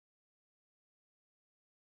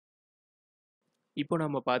இப்போ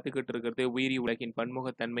நம்ம பார்த்துக்கிட்டு இருக்கிறது உயிரி உலகின்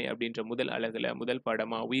பன்முகத்தன்மை அப்படின்ற முதல் அலகுல முதல்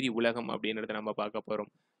பாடமா உயிரி உலகம் அப்படின்றத நம்ம பார்க்க போறோம்.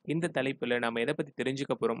 இந்த தலைப்புல நம்ம எதை பத்தி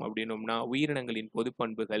தெரிஞ்சுக்க போறோம் அப்படின்னோம்னா, உயிரினங்களின் பொது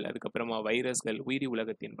பண்புகள், அதுக்கப்புறமா வைரஸ்கள், உயிரி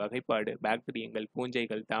உலகத்தின் வகைப்பாடு, பாக்டீரியங்கள்,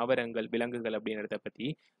 பூஞ்சைகள், தாவரங்கள், விலங்குகள் அப்படின்றத பத்தி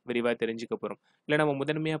விரிவா தெரிஞ்சுக்க போறோம். இல்ல நம்ம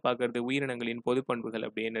முதன்மையா பார்க்கறது உயிரினங்களின் பொது பண்புகள்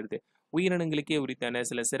அப்படின்றது. உயிரினங்களுக்கே உரித்தான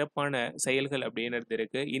சில சிறப்பான செயல்கள் அப்படின்றது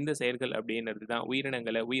இருக்கு. இந்த செயல்கள் அப்படின்றது தான்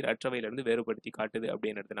உயிரினங்களை உயிர் அற்றவையிலிருந்து வேறுபடுத்தி காட்டுது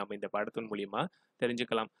அப்படின்றது நம்ம இந்த பாடத்தின் மூலியமா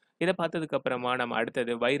தெரிஞ்சுக்கலாம். இத பார்த்ததுக்கு அப்புறமா நம்ம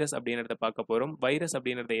அடுத்தது வைரஸ் அப்படின்றத பார்க்க போறோம். வைரஸ்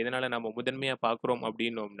அப்படின்றத எதனால நம்ம முதன்மையா பார்க்கிறோம்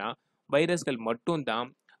அப்படின்னோம்னா, வைரஸ்கள் மட்டும் தான்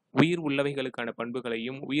உயிர் உள்ளவைகளுக்கான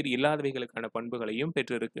பண்புகளையும், உயிர் இல்லாதவைகளுக்கான பண்புகளையும்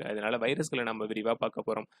பெற்றிருக்கு. அதனால வைரஸ்கள நம்ம விரிவா பார்க்க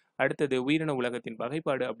போறோம். அடுத்தது உயிரின உலகத்தின்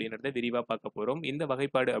வகைப்பாடு அப்படின்றத விரிவா பார்க்க போறோம். இந்த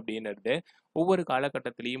வகைப்பாடு அப்படின்றது ஒவ்வொரு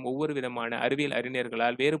காலகட்டத்திலயும் ஒவ்வொரு விதமான அறிவியல்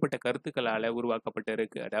அறிஞர்களால் வேறுபட்ட கருத்துக்களால உருவாக்கப்பட்டு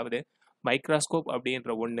இருக்கு. அதாவது மைக்ராஸ்கோப்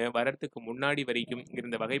அப்படின்ற ஒண்ணு வரத்துக்கு முன்னாடி வரைக்கும்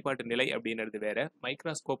இருந்த வகைப்பாட்டு நிலை அப்படின்றது வேற.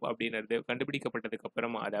 மைக்ராஸ்கோப் அப்படின்றது கண்டுபிடிக்கப்பட்டதுக்கு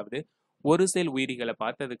அப்புறமா, அதாவது ஒரு செல் உயிரிகளை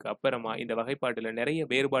பார்த்ததுக்கு அப்புறமா இந்த வகைப்பாட்டுல நிறைய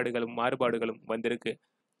வேறுபாடுகளும் மாறுபாடுகளும் வந்திருக்கு.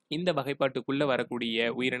 இந்த வகைப்பாட்டுக்குள்ள வரக்கூடிய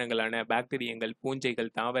உயிரினங்களான பாக்டீரியங்கள், பூஞ்சைகள்,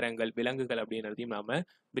 தாவரங்கள், விலங்குகள் அப்படின்றதையும் நாம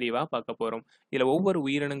விரிவா பார்க்க போறோம். இதுல ஒவ்வொரு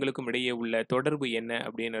உயிரினங்களுக்கும் இடையே உள்ள தொடர்பு என்ன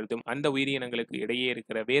அப்படின்றதும், அந்த உயிரினங்களுக்கு இடையே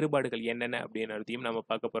இருக்கிற வேறுபாடுகள் என்னென்ன அப்படின்றதையும் நாம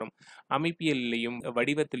பார்க்க போறோம். அமைப்பியலிலும்,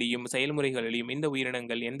 வடிவத்திலையும், செயல்முறைகளிலும் இந்த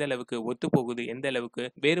உயிரினங்கள் எந்த அளவுக்கு ஒத்துப்போகுது, எந்த அளவுக்கு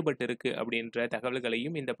வேறுபட்டு இருக்கு அப்படின்ற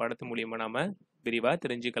தகவல்களையும் இந்த படத்து மூலியமா நாம விரிவா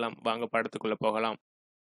தெரிஞ்சுக்கலாம். வாங்க படத்துக்குள்ள போகலாம்.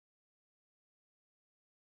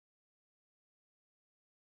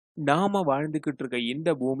 நாம வாழ்ந்துகிட்டு இருக்க இந்த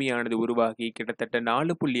பூமியானது உருவாகி கிட்டத்தட்ட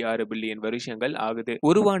 4.6 பில்லியன் வருஷங்கள் ஆகுது.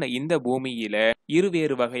 உருவான இந்த பூமியில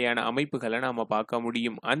இருவேறு வகையான அமைப்புகளை நாம பார்க்க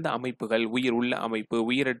முடியும். அந்த அமைப்புகள் உயிர் உள்ள அமைப்பு,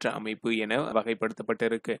 உயிரற்ற அமைப்பு என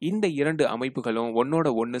வகைப்படுத்தப்பட்டிருக்கு. இந்த இரண்டு அமைப்புகளும் ஒன்னோட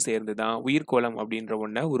ஒண்ணு சேர்ந்துதான் உயிர்கோளம் அப்படின்ற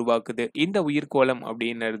ஒன்ன உருவாக்குது. இந்த உயிர்கோளம்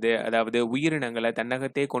அப்படின்றது, அதாவது உயிரினங்களை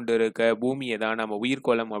தன்னகத்தே கொண்டு இருக்க பூமியை தான் நம்ம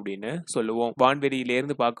உயிர்கோளம் அப்படின்னு சொல்லுவோம்.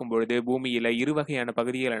 வான்வெளியிலிருந்து பார்க்கும் பொழுது பூமியில இரு வகையான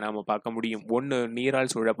பகுதிகளை நாம பார்க்க முடியும். ஒன்னு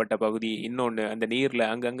நீரால் சூழப்பட்ட பகுதி, இன்னொன்னு அந்த நீர்ல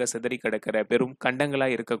அங்கங்க சிதறி கிடக்கிற பெரும் கண்டங்களா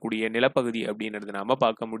இருக்கக்கூடிய நிலப்பகுதி அப்படின்றது நாம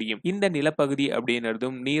பார்க்க முடியும். இந்த நிலப்பகுதி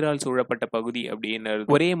அப்படின்றதும் நீரால் சூழப்பட்ட பகுதி அப்படின்றது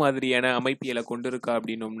ஒரே மாதிரியான அமைப்பியலை கொண்டிருக்கா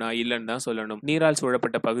அப்படின்னோம்னா இல்லைன்னு தான் சொல்லணும். நீரால்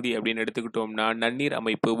சூழப்பட்ட பகுதி அப்படின்னு எடுத்துக்கிட்டோம்னா நன்னீர்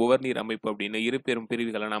அமைப்பு, உவர்நீர் அமைப்பு அப்படின்னு இரு பெரும்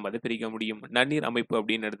பிரிவுகளை நாம் அதை பிரிக்க முடியும். நன்னீர் அமைப்பு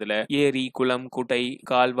அப்படின்றதுல ஏரி, குளம், குட்டை,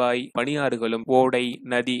 கால்வாய், பனியாறுகளும், ஓடை,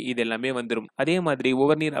 நதி இது எல்லாமே வந்துடும். அதே மாதிரி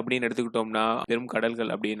உவர்நீர் அப்படின்னு எடுத்துக்கிட்டோம்னா பெரும்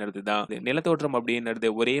கடல்கள் அப்படின்றது தான். நிலத்தோற்றம் அப்படின்றது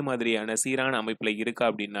ஒரே மாதிரியான சீரான அமைப்புல இருக்கா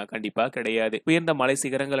அப்படின்னா கண்டிப்பா கிடையாது. உயர்ந்த மலை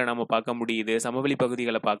சிகரங்களை நம்ம பார்க்க முடியுது, சமவெளி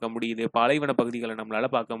பகுதிகளை பார்க்க முடியுது, பாலைவன பகுதிகளை நம்மளால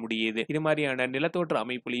பார்க்க முடியுது. இது மாதிரியான நிலத்தோற்ற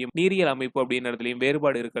அமைப்புலையும் நீரியல் அமைப்பு அப்படின்றதுலயும்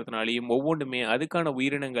வேறுபாடு இருக்கிறதுனாலையும் ஒவ்வொன்றுமே அதுக்கான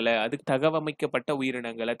உயிரினங்களை, அதுக்கு தகவமைக்கப்பட்ட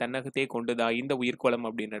உயிரினங்களை தன்னகத்தே கொண்டுதான் இந்த உயிர்கோளம்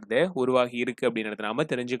அப்படின்றது உருவாகி இருக்கு அப்படின்றத நாம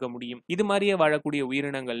தெரிஞ்சுக்க முடியும். இது மாதிரியே வாழக்கூடிய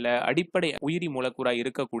உயிரினங்கள்ல அடிப்படை உயிரி மூலக்கூறா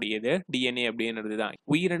இருக்கக்கூடியது டிஎன்ஏ அப்படின்றது தான்.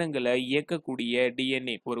 உயிரினங்களை இயக்கக்கூடிய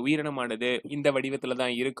டிஎன்ஏ, ஒரு உயிரினமானது இந்த வடிவத்துல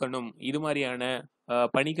தான் இருக்கணும், இது மாதிரியான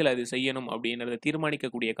பணிகள் அது செய்யணும் அப்படின்றத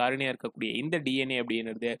தீர்மானிக்கக்கூடிய காரணியா இருக்கக்கூடிய இந்த டிஎன்ஏ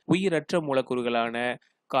அப்படின்றது உயிரற்ற மூலக்கூறுகளான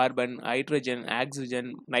carbon, hydrogen, oxygen,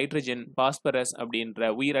 nitrogen, phosphorus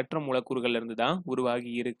அப்படின்ற உயிரற்ற மூலக்கூறுகள்ல இருந்து தான்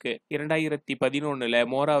உருவாகி இருக்கு. 2011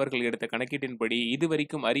 மோரா அவர்கள் எடுத்த கணக்கீட்டின்படி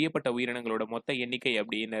இதுவரைக்கும் அறியப்பட்ட உயிரினங்களோட மொத்த எண்ணிக்கை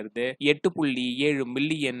அப்படின்றது 8.7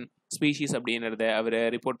 மில்லியன் ஸ்பீஷீஸ் அப்படின்றத அவர்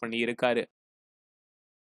ரிப்போர்ட் பண்ணி இருக்காரு.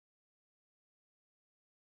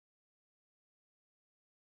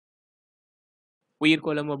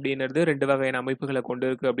 உயிர்கோளம் அப்படின்றது 2 வகையான அமைப்புகள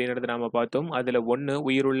கொண்டிருக்கு அப்படின்றத நாம பார்த்தோம். அதுல ஒண்ணு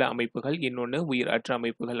உயிருள்ள அமைப்புகள், இன்னொன்னு உயிர் அற்ற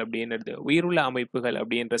அமைப்புகள் அப்படின்றது. உயிருள்ள அமைப்புகள்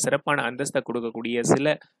அப்படின்ற சிறப்பான அந்தஸ்த கொடுக்கக்கூடிய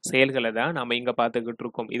சில செயல்கள தான் நாம இங்க பார்த்துக்கிட்டு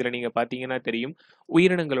இருக்கோம். இதுல நீங்க பார்த்தீங்கன்னா தெரியும்.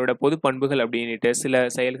 உயிரினங்களோட பொது பண்புகள் அப்படின்னுட்டு சில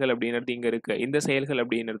செயல்கள் அப்படின்றது இங்க இருக்கு. இந்த செயல்கள்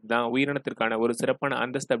அப்படின்றது தான் உயிரினத்திற்கான ஒரு சிறப்பான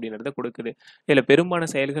அந்தஸ்து அப்படின்றத கொடுக்குது. இதுல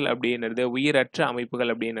பெரும்பாலான செயல்கள் அப்படின்றது உயிரற்ற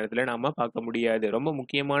அமைப்புகள் அப்படின்றதுல நாம பார்க்க முடியாது. ரொம்ப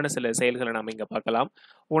முக்கியமான சில செயல்கள நாம இங்க பார்க்கலாம்.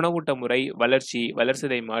 உணவூட்ட முறை, வளர்ச்சி,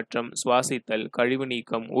 வளர்சிதை மாற்றம், சுவாசித்தல், கழிவு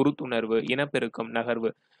நீக்கம், உறுத்துணர்வு, இனப்பெருக்கம், நகர்வு.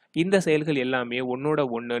 இந்த செயல்கள் எல்லாமே ஒன்னோட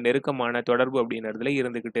ஒண்ணு நெருக்கமான தொடர்பு அப்படின்றதுல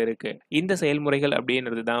இருந்துகிட்டு இருக்கு. இந்த செயல்முறைகள்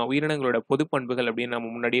அப்படின்றது தான் உயிரினங்களோட பொது பண்புகள் அப்படின்னு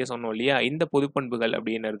நம்ம முன்னாடியே சொன்னோம் இல்லையா? இந்த பொது பண்புகள்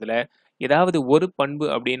அப்படின்றதுல ஏதாவது ஒரு பண்பு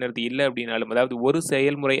அப்படின்றது இல்ல அப்படின்னாலும், அதாவது ஒரு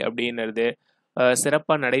செயல்முறை அப்படின்றது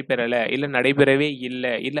சிறப்பா நடைபெறல, இல்ல நடைபெறவே இல்ல,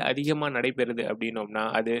 இல்ல அதிகமா நடைபெறுது அப்படின்னோம்னா,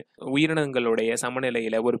 அது உயிரினங்களுடைய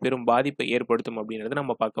சமநிலையில ஒரு பெரும் பாதிப்பை ஏற்படுத்தும் அப்படின்றத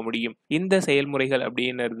நம்ம பார்க்க முடியும். இந்த செயல்முறைகள்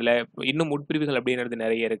அப்படின்றதுல இன்னும் உட்பிரிவுகள் அப்படின்றது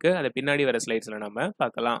நெறைய இருக்கு. அத பின்னாடி வர ஸ்லைட்ஸ்ல நம்ம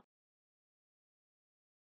பார்க்கலாம்.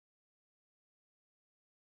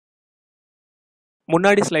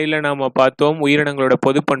 முன்னாடி ஸ்லைட்ல நாம பார்த்தோம் உயிரினங்களோட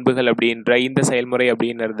பொது பண்புகள் அப்படின்ற இந்த செயல்முறை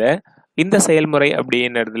அப்படின்றத. இந்த செயல்முறை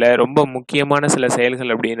அப்படின்றதுல ரொம்ப முக்கியமான சில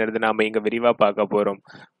செயல்கள் அப்படின்றது நாம இங்க விரிவா பார்க்க போறோம்.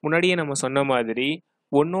 முன்னாடியே நம்ம சொன்ன மாதிரி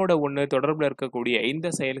ஒண்ணோட ஒண்ணு தொடர்புல இருக்கக்கூடிய இந்த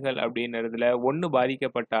செயல்கள் அப்படின்றதுல ஒண்ணு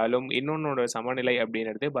பாதிக்கப்பட்டாலும் இன்னொன்னோட சமநிலை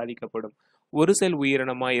அப்படின்றது பாதிக்கப்படும். ஒரு செல்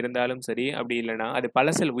உயிரினமா இருந்தாலும் சரி, அப்படி இல்லைன்னா அது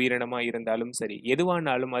பல செல் உயிரினமா இருந்தாலும் சரி,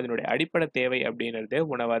 எதுவானாலும் அதனுடைய அடிப்படை தேவை அப்படின்றது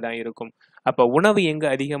உணவா தான் இருக்கும். அப்ப உணவு எங்க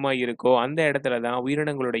அதிகமா இருக்கோ அந்த இடத்துல தான்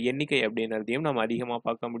உயிரினங்களோட எண்ணிக்கை அப்படின்றதையும் நம்ம அதிகமா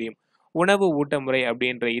பார்க்க முடியும். உணவு ஊட்டமுறை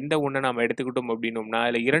அப்படின்ற இந்த ஒண்ண நாம எடுத்துக்கிட்டோம் அப்படின்னோம்னா,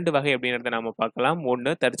 அதுல 2 வகை அப்படின்றத நாம பார்க்கலாம்.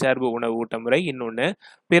 ஒண்ணு தற்சார்பு உணவு ஊட்டமுறை, இன்னொன்னு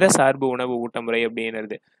பிற சார்பு உணவு ஊட்டமுறை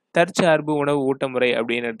அப்படின்றது. தற்சார்பு உணவு ஊட்டமுறை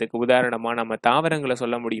அப்படின்றதுக்கு உதாரணமா நம்ம தாவரங்கள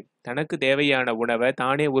சொல்ல முடியும். தனக்கு தேவையான உணவ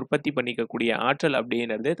தானே உற்பத்தி பண்ணிக்கக்கூடிய ஆற்றல்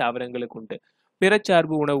அப்படின்றது தாவரங்களுக்கு உண்டு.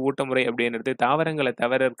 பிறச்சார்பு உணவு ஊட்டமுறை அப்படின்றது தாவரங்கள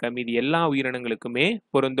தவிர இருக்க மீதி எல்லா உயிரினங்களுக்குமே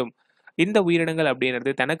பொருந்தும். இந்த உயிரினங்கள்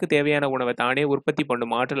அப்படின்றது தனக்கு தேவையான உணவை தானே உற்பத்தி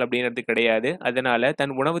பண்ணும் ஆற்றல் அப்படின்றது கிடையாது. அதனால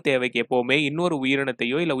தன் உணவு தேவைக்கு எப்பவுமே இன்னொரு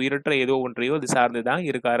உயிரினத்தையோ இல்ல உயிரற்ற ஏதோ ஒன்றையோ அது சார்ந்து தான்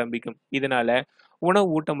இருக்க ஆரம்பிக்கும். இதனால உணவு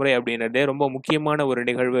ஊட்டமுறை அப்படின்றது ரொம்ப முக்கியமான ஒரு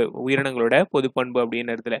நிகழ்வு உயிரினங்களோட பொது பண்பு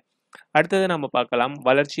அப்படின்றதுல. அடுத்தது நம்ம பார்க்கலாம்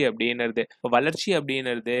வளர்ச்சி அப்படின்றது. வளர்ச்சி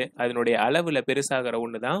அப்படின்றது அதனுடைய அளவுல பெருசாகிற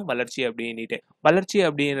ஒண்ணு தான் வளர்ச்சி அப்படின்னுட்டு. வளர்ச்சி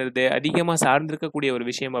அப்படின்றது அதிகமா சார்ந்திருக்கக்கூடிய ஒரு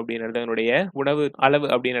விஷயம் அப்படின்றது அதனுடைய உணவு அளவு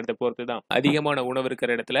அப்படின்றத பொறுத்து தான். அதிகமான உணவு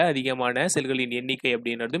இருக்கிற இடத்துல அதிகமான செல்களின் எண்ணிக்கை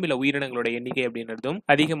அப்படின்றதும் இல்ல உயிரினங்களோட எண்ணிக்கை அப்படின்றதும்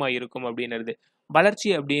அதிகமா இருக்கும் அப்படின்றது.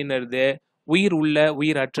 வளர்ச்சி அப்படின்றது உயிர் உள்ள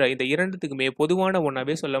உயிரற்ற இந்த இரண்டுத்துக்குமே பொதுவான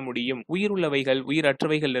ஒண்ணாவே சொல்ல முடியும். உயிர் உள்ளவைகள்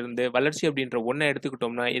உயிரற்றவைகள்ல இருந்து வளர்ச்சி அப்படின்ற ஒண்ண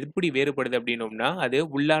எடுத்துக்கிட்டோம்னா எப்படி வேறுபடுது அப்படின்னோம்னா அது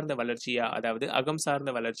உள்ளார்ந்த வளர்ச்சியா அதாவது அகம்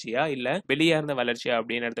சார்ந்த வளர்ச்சியா இல்ல வெளியார்ந்த வளர்ச்சியா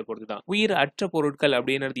அப்படின்றத பொறுத்துதான். உயிர் அற்ற பொருட்கள்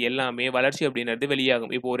அப்படின்றது எல்லாமே வளர்ச்சி அப்படின்றது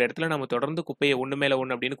வெளியாகும். இப்போ ஒரு இடத்துல நம்ம தொடர்ந்து குப்பையை ஒண்ணு மேல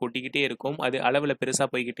ஒண்ணு அப்படின்னு கொட்டிக்கிட்டே இருக்கும். அது அளவுல பெருசா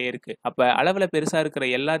போய்கிட்டே இருக்கு. அப்ப அளவுல பெருசா இருக்கிற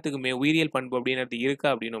எல்லாத்துக்குமே உயிரியல் பண்பு அப்படின்றது இருக்கா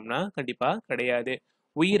அப்படின்னோம்னா கண்டிப்பா கிடையாது.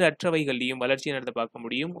 உயிரற்றவைகள்லையும் வளர்ச்சி நடத்த பார்க்க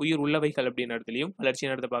முடியும். உயிர் உள்ளவைகள் அப்படின்றதுலயும் வளர்ச்சி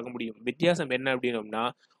நடத்த பார்க்க முடியும். வித்தியாசம் என்ன அப்படின்னோம்னா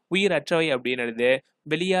உயிரற்றவை அப்படின்றது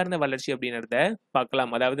வெளியார்ந்த வளர்ச்சி அப்படின்றத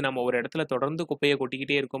பார்க்கலாம். அதாவது நம்ம ஒரு இடத்துல தொடர்ந்து குப்பையை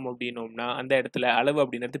கொட்டிக்கிட்டே இருக்கோம் அப்படின்னோம்னா அந்த இடத்துல அளவு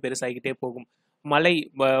அப்படின்றது பெருசாகிக்கிட்டே போகும். மலை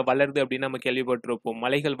வளருது அப்படின்னு நம்ம கேள்விப்பட்டிருப்போம்.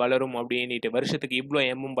 மலைகள் வளரும் அப்படின்னுட்டு வருஷத்துக்கு இவ்வளோ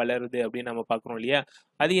எம்எம் வளருது அப்படின்னு நம்ம பார்க்குறோம் இல்லையா?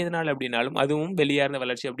 அது எதனால அப்படின்னாலும் அதுவும் வெளியார்ந்த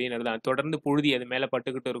வளர்ச்சி அப்படின்றது தான். தொடர்ந்து புழுதி அது மேல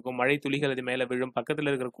பட்டுக்கிட்டு இருக்கும். மழை துளிகள் அது மேல விழும்.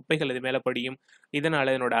 பக்கத்துல இருக்கிற குப்பைகள் அது மேல படியும். இதனால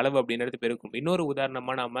அதனோட அளவு அப்படின்றது பெருக்கும். இன்னொரு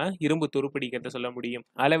உதாரணமா நாம இரும்பு துருப்பிடிக்கிறத சொல்ல முடியும்.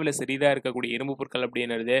 அளவுல சிறிதா இருக்கக்கூடிய இரும்பு பொருட்கள்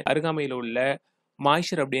அப்படின்றது அருகாமையில் உள்ள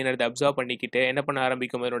மாய்ச்சர் அப்படின்றத அப்சர்வ் பண்ணிக்கிட்டு என்ன பண்ண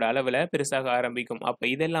ஆரம்பிக்கும் அதனோட அளவுல பெருசாக ஆரம்பிக்கும். அப்ப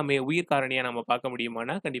இதெல்லாமே உயிர் காரணியா நம்ம பார்க்க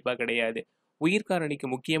முடியுமானா கண்டிப்பா கிடையாது. உயிர் காரணிக்கு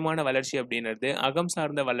முக்கியமான வளர்ச்சி அப்படின்றது அகம்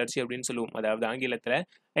சார்ந்த வளர்ச்சி அப்படின்னு சொல்லுவோம். அதாவது ஆங்கிலத்துல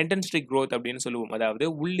இன்டென்சிட்டி growth அப்படின்னு சொல்லுவோம். அதாவது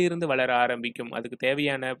உள்ளிருந்து வளர ஆரம்பிக்கும். அதுக்கு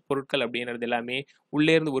தேவையான பொருட்கள் அப்படின்றது எல்லாமே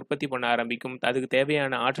உள்ளே இருந்து உற்பத்தி பண்ண ஆரம்பிக்கும். அதுக்கு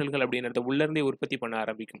தேவையான ஆற்றல்கள் அப்படின்றத உள்ள இருந்தே உற்பத்தி பண்ண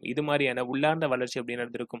ஆரம்பிக்கும். இது மாதிரியான உள்ளார்ந்த வளர்ச்சி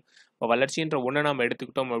அப்படின்றது இருக்கும். இப்போ வளர்ச்சின்ற ஒண்ணை நாம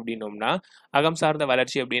எடுத்துக்கிட்டோம் அப்படின்னோம்னா அகம் சார்ந்த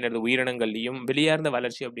வளர்ச்சி அப்படின்றது உயிரினங்கள்லையும் வெளியார்ந்த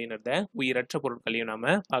வளர்ச்சி அப்படின்றத உயிரற்ற பொருட்களையும்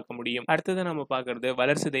நாம பார்க்க முடியும். அடுத்தது நம்ம பார்க்கறது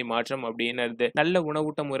வளர்சிதை மாற்றம் அப்படின்றது. நல்ல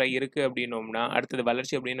உணவூட்ட முறை இருக்கு அப்படின்னோம்னா அடுத்தது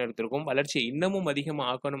வளர்ச்சி அப்படின்னு இருக்கும். வளர்ச்சியை இன்னமும் அதிகமா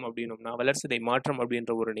ஆக்கணும் அப்படின்னோம்னா வளர்சிதை மாற்றம்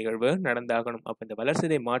அப்படின்ற ஒரு நிகழ்வு நடந்தாகணும். அப்ப இந்த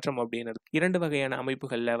வளர்சிதை மாற்றம் அப்படின்றது 2 வகையான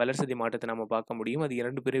அமைப்புகள்ல வளர்சிதை மாற்றத்தை நம்ம பார்க்க முடியும். அது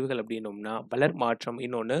 2 பிரிவுகள் அப்படின்னோம்னா வளர் மாற்றம்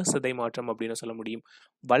இன்னொன்னு சிதை மாற்றம் அப்படின்னு சொல்ல முடியும்.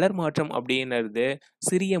 வளர் மாற்றம் அப்படின்றது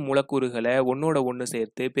சிறிய மூலக்கூறுகளை ஒன்னோட ஒண்ணு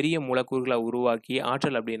சேர்த்து பெரிய மூலக்கூறுகளை உருவாக்கி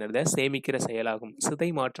ஆற்றல் அப்படின்றத சேமிக்கிற செயலாகும்.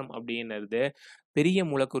 சிதை மாற்றம் அப்படின்றது பெரிய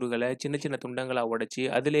மூலக்கூறுகளை சின்ன சின்ன துண்டங்களா உடைச்சி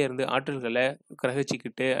அதிலே இருந்து ஆற்றல்களை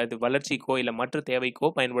கிரகிச்சுக்கிட்டு அது வளர்ச்சிக்கோ இல்ல மற்ற தேவைக்கோ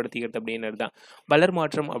பயன்படுத்திக்கிறது அப்படின்றது தான். வளர்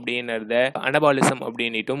மாற்றம் அப்படின்றத அனபாலிசம்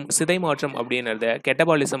அப்படின்னுட்டும் சிதை மாற்றம் அப்படின்றத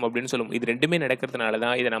கெட்டபாலிசம் அப்படின்னு சொல்லுவோம். இது ரெண்டுமே நடக்கிறதுனால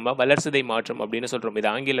தான் இதை நம்ம வளர்சிதை மாற்றம் அப்படின்னு சொல்றோம். இது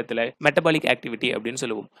ஆங்கிலத்துல மெட்டபாலிக் ஆக்டிவிட்டி அப்படின்னு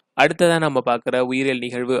சொல்லுவோம். அடுத்ததா நம்ம பார்க்குற உயிரியல்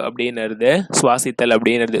நிகழ்வு அப்படின்றது சுவாசித்தல்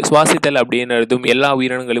அப்படின்றது. சுவாசித்தல் அப்படின்றதும் எல்லா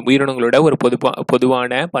உயிரினங்களோட ஒரு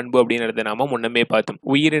பொதுவான பண்பு அப்படின்றத நாம முன்னமே பார்த்தோம்.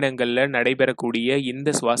 உயிரினங்கள்ல நடைபெறக்கூடிய இந்த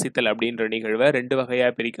சுவாசித்தல் அப்படின்ற நிகழ்வை 2 வகையா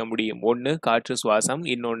பிரிக்க முடியும். ஒன்னு காற்று சுவாசம்,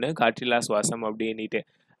 இன்னொன்னு காற்றில்லா சுவாசம் அப்படின்னுட்டு.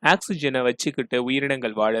 ஆக்சிஜனை வச்சுக்கிட்டு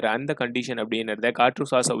உயிரினங்கள் வாழற அந்த கண்டிஷன் அப்படின்றத காற்று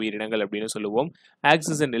சுவாச உயிரினங்கள் அப்படின்னு சொல்லுவோம்.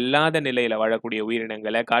 ஆக்சிஜன் இல்லாத நிலையில வாழக்கூடிய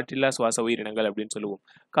உயிரினங்களை காற்றில்லா சுவாச உயிரினங்கள் அப்படின்னு சொல்லுவோம்.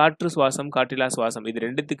 காற்று சுவாசம் காற்றில்லா சுவாசம் இது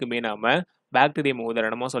ரெண்டுத்துக்குமே நாம பாக்டீரியம்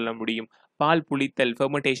உதாரணமா சொல்ல முடியும். பால் புளித்தல்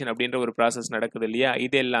ஃபெர்மெண்டேஷன் அப்படின்ற ஒரு ப்ராசஸ் நடக்குது இல்லையா?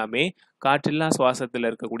 இது எல்லாமே காற்றில்லா சுவாசத்துல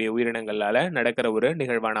இருக்கக்கூடிய உயிரினங்களால நடக்கிற ஒரு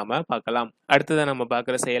நிகழ்வா நாம பார்க்கலாம். அடுத்ததான் நம்ம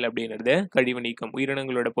பார்க்குற செயல் அப்படின்றது கழிவு நீக்கம்.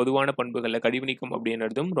 உயிரினங்களோட பொதுவான பண்புகள்ல கழிவு நீக்கம்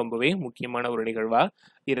அப்படின்றதும் ரொம்பவே முக்கியமான ஒரு நிகழ்வா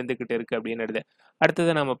இருந்துகிட்டு இருக்கு அப்படின்றது.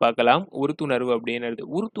 அடுத்ததை நம்ம பார்க்கலாம் உறுத்துணர்வு அப்படின்றது.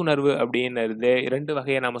 உறுத்துணர்வு அப்படின்றது 2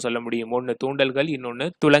 வகையை நாம சொல்ல முடியும். ஒன்னு தூண்டல்கள், இன்னொன்னு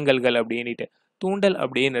துலங்கல்கள் அப்படின்னுட்டு. தூண்டல்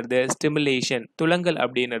அப்படின்றது ஸ்டிமுலேஷன், துலங்கல்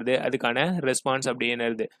அப்படின்றது அதுக்கான ரெஸ்பான்ஸ்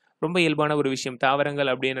அப்படின்றது. ரொம்ப இயல்பான ஒரு விஷயம். தாவரங்கள்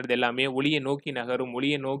அப்படின்றது எல்லாமே ஒளிய நோக்கி நகரும்.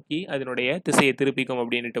 ஒளிய நோக்கி அதனுடைய திசைய திருப்பிக்கும்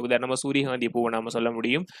அப்படின்னுட்டு. உதாரணமா சூரியகாந்தி பூவ நாம சொல்ல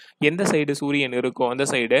முடியும். எந்த சைடு சூரியன் இருக்கோ, அந்த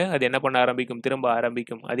சைடு அது என்ன பண்ண ஆரம்பிக்கும்? திரும்ப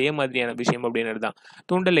ஆரம்பிக்கும். அதே மாதிரியான விஷயம் அப்படின்றது தான்.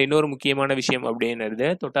 தூண்டல்ல இன்னொரு முக்கியமான விஷயம் அப்படின்றது,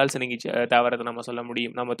 தொட்டால் சிணுங்கி தாவரத்த நம்ம சொல்ல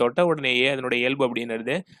முடியும். நம்ம தொட்ட உடனேயே அதனுடைய இயல்பு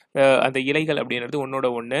அப்படின்றது, அந்த இலைகள் அப்படின்றது ஒண்ணோட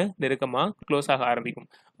ஒண்ணு நெருக்கமா க்ளோஸ் ஆக ஆரம்பிக்கும்.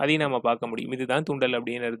 அதையும் நாம பார்க்க முடியும். இதுதான் தூண்டல்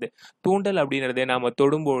அப்படின்றது. தூண்டல் அப்படின்றது நாம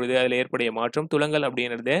தொடும்பொழுது அதில ஏற்படைய மாற்றம். துலங்கல்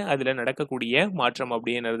அப்படின்றது அதில நடக்கக்கூடிய மாற்றம்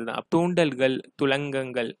அப்படின்றது தான். தூண்டல்கள்,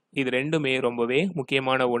 துலங்கங்கள் இது 2மே ரொம்பவே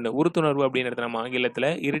முக்கியமான ஒண்ணு. உறுத்துணர்வு அப்படின்றது நம்ம ஆங்கிலத்தில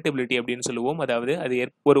இரிட்டபிலிட்டி அப்படின்னு சொல்லுவோம். அதாவது அது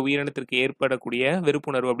ஒரு உயிரினத்திற்கு ஏற்படக்கூடிய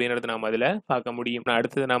வெறுப்புணர்வு அப்படின்றத நாம அதில பார்க்க முடியும்.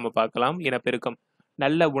 அடுத்தது நாம பார்க்கலாம் இனப்பெருக்கம்.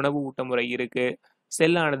 நல்ல உணவு ஊட்ட முறை இருக்கு.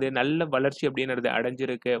 செல்லானது நல்ல வளர்ச்சி அப்படின்றது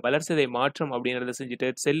அடைஞ்சிருக்கு. வளர்சிதை மாற்றம் அப்படின்றத செஞ்சுட்டு,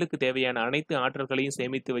 செல்லுக்கு தேவையான அனைத்து ஆற்றல்களையும்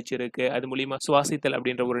சேமித்து வச்சிருக்கு. அது மூலியமா சுவாசித்தல்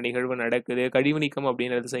அப்படின்ற ஒரு நிகழ்வு நடக்குது. கழிவு நீக்கம்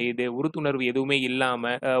அப்படின்றது செய்யுது. உறுத்துணர்வு எதுவுமே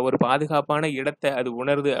இல்லாம, ஒரு பாதுகாப்பான இடத்த அது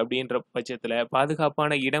உணருது அப்படின்ற பட்சத்துல,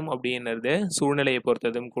 பாதுகாப்பான இடம் அப்படின்றது சூழ்நிலையை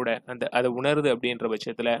பொறுத்ததும் கூட. அத உணருது அப்படின்ற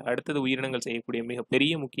பட்சத்துல, அடுத்தது உயிரினங்கள் செய்யக்கூடிய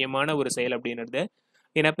மிகப்பெரிய முக்கியமான ஒரு செயல் அப்படின்றது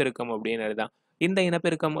இனப்பெருக்கம் அப்படின்றது தான். இந்த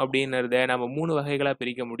இனப்பெருக்கம் அப்படின்றத நம்ம 3 வகைகளா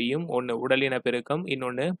பிரிக்க முடியும். ஒண்ணு உடல் இனப்பெருக்கம்,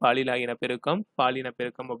 இன்னொன்னு பாலில்லா இனப்பெருக்கம்,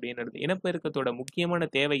 பாலினப்பெருக்கம் அப்படின்றது. இனப்பெருக்கத்தோட முக்கியமான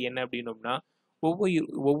தேவை என்ன அப்படின்னோம்னா, ஒவ்வொரு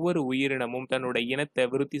ஒவ்வொரு உயிரினமும் தன்னோட இனத்த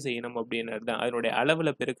விருத்தி செய்யணும் அப்படின்றது தான். அதனுடைய அளவுல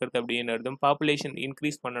பெருக்கறது அப்படின்றதும், பாப்புலேஷன்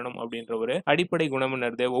இன்கிரீஸ் பண்ணணும் அப்படின்ற ஒரு அடிப்படை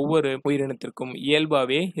குணம்ன்றது ஒவ்வொரு உயிரினத்திற்கும்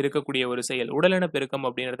இயல்பாவே இருக்கக்கூடிய ஒரு செயல். உடலின பெருக்கம்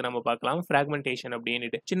அப்படின்றத நம்ம பார்க்கலாம். பிராக்மென்டேஷன்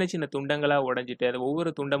அப்படின்னுட்டு. சின்ன சின்ன துண்டங்களா உடைஞ்சிட்டு, அது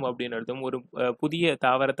ஒவ்வொரு துண்டம் அப்படின்றதும் ஒரு புதிய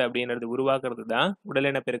தாவரத்த அப்படின்றது உருவாக்குறது தான்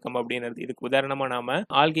உடலின பெருக்கம் அப்படின்றது. இதுக்கு உதாரணமா நாம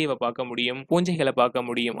ஆல்கேவ பார்க்க முடியும், பூஞ்சைகள பார்க்க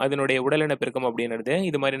முடியும். அதனுடைய உடலின பெருக்கம் அப்படின்றது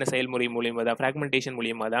இது மாதிரியான செயல்முறை மூலியமா தான், பிராக்மென்டேஷன்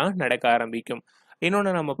மூலியமா தான் நடக்க ஆரம்பிக்கும்.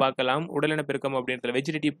 இன்னொன்னு நம்ம பார்க்கலாம், உடலின பெருக்கம் அப்படின்றதுல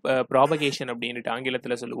வெஜிடேட்டிவ் ப்ராபகேஷன் அப்படின்னுட்டு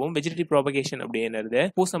ஆங்கிலத்துல சொல்லுவோம். வெஜிடேட்டிவ் ப்ராபகேஷன் அப்படின்றது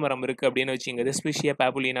பூச மரம் இருக்கு அப்படின்னு வச்சுங்க, ஸ்பிஷியா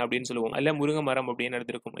பாப்புலினா அப்படின்னு சொல்லுவோம். அல்ல முருங்கை மரம்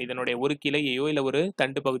அப்படின்றது இருக்கும். இதனுடைய ஒரு கிளையையோ இல்ல ஒரு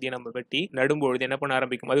தண்டு பகுதியை நம்ம வெட்டி நடும்பொழுது என்ன பண்ண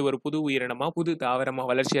ஆரம்பிக்கும்? அது ஒரு புது உயிரினமா, புது தாவரமா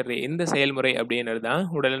வளர்ச்சி அடைய இந்த செயல்முறை அப்படின்றது தான்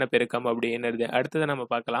உடலின பெருக்கம் அப்படின்றது. அடுத்ததை நம்ம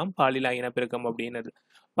பார்க்கலாம் பாலில்லா இனப்பெருக்கம் அப்படின்றது.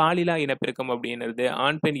 பாலில்லா இனப்பெருக்கம் அப்படின்றது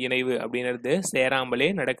ஆண் பெண் இணைவு அப்படின்றது சேராமலே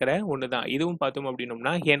நடக்கிற ஒண்ணுதான். இதுவும் பார்த்தோம்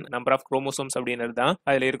அப்படின்னோம்னா நம்பர் ஆஃப் குரோமோசோம்ஸ் அப்படின்றது தான்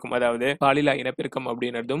அதுல இருக்கும். அதாவது பாலில்லா இனப்பெருக்கம்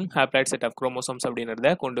அப்படின்றதும் ஹாப்ளாய்ட் செட் ஆஃப் குரோமோசோம்ஸ் அப்படின்றத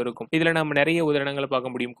கொண்டு இருக்கும். இதுல நம்ம நிறைய உதாரணங்களை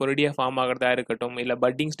பார்க்க முடியும். கொரிடியா ஃபார்ம் ஆகிறதா இருக்கட்டும், இல்ல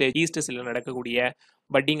பட்டிங் ஸ்டேஜ் ஈஸ்ட் செல்ல நடக்கக்கூடிய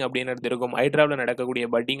பட்டிங் அப்படின்றது இருக்கும். ஹைட்ராவில் நடக்கக்கூடிய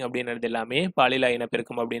பட்டிங் அப்படின்றது எல்லாமே பாலில்லா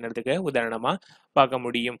இனப்பெருக்கம் அப்படின்றதுக்கு உதாரணமா பார்க்க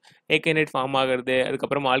முடியும். ஏகனைட் ஃபார்ம் ஆகிறது,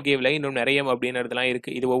 அதுக்கப்புறம் ஆல்கேவில் இன்னும் நிறைய அப்படின்றதுலாம்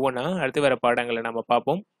இருக்கு. இது ஒவ்வொன்றா அடுத்து வர பாடங்களை நம்ம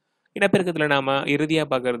பார்ப்போம். இனப்பெருக்கத்துல நாம இறுதியா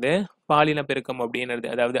பார்க்கறது பாலின பெருக்கம் அப்படின்றது.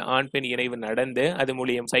 அதாவது ஆண் பெண் இணைவு நடந்து அது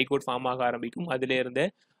மூலியம் சைகோட் ஃபார்ம் ஆக ஆரம்பிக்கும். அதுல இருந்து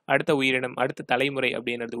அடுத்த உயிரினம், அடுத்த தலைமுறை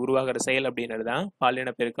அப்படின்றது உருவாகிற செயல் அப்படின்றது தான்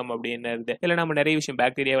பாலின பெருக்கம் அப்படின்றது. இதுல நம்ம நிறைய விஷயம்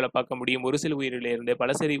பாக்டீரியாவில் பார்க்க முடியும். ஒரு சில உயிரில இருந்து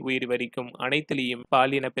பலசரி உயிர் வரைக்கும் அனைத்திலையும்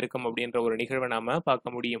பாலின பெருக்கம் அப்படின்ற ஒரு நிகழ்வை நாம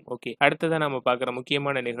பார்க்க முடியும். ஓகே, அடுத்ததான் நாம பார்க்குற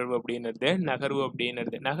முக்கியமான நிகழ்வு அப்படின்றது நகர்வு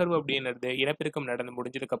அப்படின்றது. நகர்வு அப்படின்றது இனப்பெருக்கம் நடந்து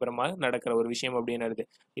முடிஞ்சதுக்கு அப்புறமா நடக்கிற ஒரு விஷயம் அப்படின்றது.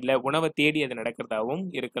 இல்ல உணவை தேடி அது நடக்கிறதாவும்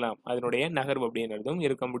இருக்கலாம். அதனுடைய நகர்வு அப்படின்றதும்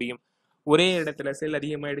இருக்க முடியும். ஒரே இடத்துல செல்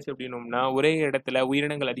அதிகமாயிடுச்சு அப்படின்னோம்னா, ஒரே இடத்துல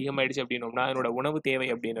உயிரினங்கள் அதிகமாயிடுச்சு அப்படின்னோம்னா, அதனோட உணவு தேவை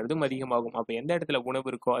அப்படின்றதும் அதிகமாகும். அப்ப எந்த இடத்துல உணவு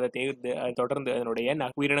இருக்கோ அதை தேர்ந்து அதை தொடர்ந்து அதனுடைய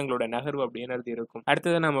உயிரினங்களோட நகர்வு அப்படின்றது இருக்கும்.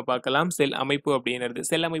 அடுத்ததை நம்ம பார்க்கலாம் செல் அமைப்பு அப்படின்றது.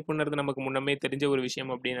 செல் அமைப்புன்றது நமக்கு முன்னமே தெரிஞ்ச ஒரு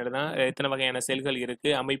விஷயம் அப்படின்றது தான். எத்தனை வகையான செல்கள்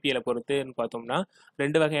இருக்கு அமைப்பியலை பொறுத்துன்னு பார்த்தோம்னா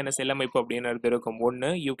 2 வகையான செல் அமைப்பு அப்படின்றது இருக்கும்.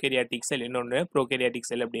 ஒன்று யூகேரியாட்டிக் செல், இன்னொன்று ப்ரோகேரியாட்டிக்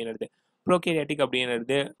செல் அப்படின்றது. ப்ரோகேரியாட்டிக்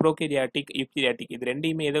அப்படின்றது ப்ரோகேரியாட்டிக், யூகேரியாட்டிக் இது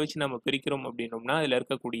ரெண்டையுமே எதை வச்சு நம்ம பிரிக்கிறோம் அப்படின்னோம்னா, அதில்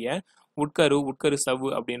இருக்கக்கூடிய உட்கரு சவ்வு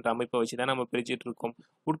அப்படின்ற அமைப்பை வச்சு தான் நம்ம பிரிச்சுட்டு இருக்கோம்.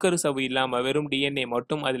 உட்கரு சவ்வு இல்லாமல் வெறும் டிஎன்ஏ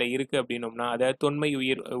மட்டும் அதில் இருக்கு அப்படின்னோம்னா அதை தொன்மை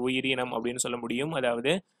உயிரினம் அப்படின்னு சொல்ல முடியும்.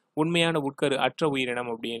 அதாவது உண்மையான உட்கரு அற்ற உயிரினம்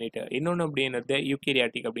அப்படின்னுட்டு. இன்னொன்று அப்படின்றது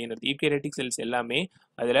யூகேரியாட்டிக் அப்படின்றது. யூகேரியாட்டிக் செல்ஸ் எல்லாமே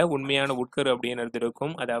அதில் உண்மையான உட்கரு அப்படின்றது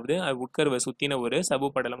இருக்கும். அதாவது அது உட்கருவை சுற்றின ஒரு சவ்வு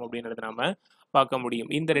படலம் அப்படின்றது நாம பார்க்க முடியும்.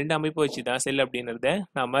 இந்த 2 அமைப்பை வச்சு தான் செல் அப்படின்றத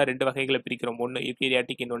நாம 2 வகைகளை பிரிக்கிறோம். ஒன்று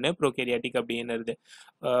யூகேரியாட்டிக், இன்னொன்று ப்ரோகேரியாட்டிக் அப்படின்றது.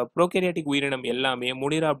 ப்ரோகேரியாட்டிக் உயிரினம் எல்லாமே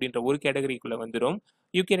முனிரா அப்படின்ற ஒரு கேட்டகரிக்குள்ள வந்துடும்.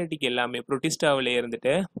 யூகேரியாட்டிக் எல்லாமே புரோட்டிஸ்டாவில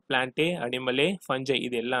இருந்துட்டு பிளான்டே, அனிமலே, ஃபஞ்சை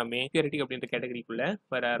இது எல்லாமே யூகேரியாட்டிக் அப்படின்ற கேட்டகரிக்குள்ள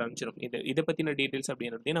வர ஆரம்பிச்சிடும். இதை பத்தின டீடைல்ஸ்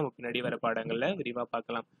அப்படின்றதையும் நம்ம பின்னாடி வர பாடங்கள்ல விரிவா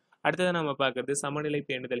பார்க்கலாம். அடுத்தது நம்ம பார்க்கறது சமநிலை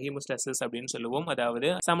பேணுதல், ஹீமோஸ்டாசிஸ் அப்படின்னு சொல்லுவோம். அதாவது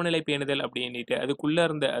சமநிலை பேணுதல் அப்படின்ட்டு அதுக்குள்ள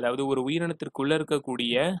இருந்த, அதாவது ஒரு உயிரினத்திற்குள்ள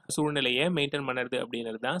இருக்கக்கூடிய சூழ்நிலையை மெயின்டைன் பண்ணுறது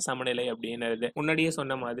அப்படின்றது தான் சமநிலை அப்படின்றது. முன்னாடியே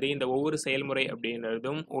சொன்ன மாதிரி இந்த ஒவ்வொரு செயல்முறை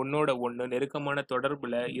அப்படின்றதும் ஒன்னோட ஒண்ணு நெருக்கமான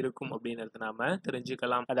தொடர்புல இருக்கும் அப்படின்றது நாம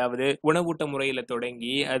தெரிஞ்சுக்கலாம். அதாவது உணவூட்ட முறையில தொடங்கி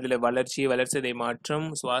அதுல வளர்ச்சிதை மாற்றம்,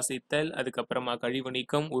 சுவாசித்தல், அதுக்கப்புறமா கழிவு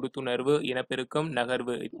நீக்கம், உறுத்துணர்வு, இனப்பெருக்கம்,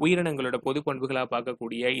 நகர்வு, உயிரினங்களோட பொது பண்புகளா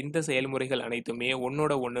பார்க்கக்கூடிய இந்த செயல்முறைகள் அனைத்துமே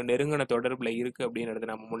ஒன்னோட ஒண்ணு நெருங்கின தொடர்புல இருக்கு அப்படின்றத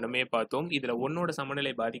நம்ம முன்னமே பார்த்தோம். இதுல ஒண்ணோட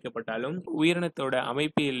சமநிலை பாதிக்கப்பட்டாலும் உயிரினத்தோட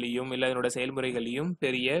அமைப்பியல்லையும் இல்ல அதனோட செயல்முறைகளையும்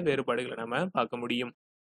பெரிய வேறுபாடுகளை நம்ம பார்க்க முடியும்.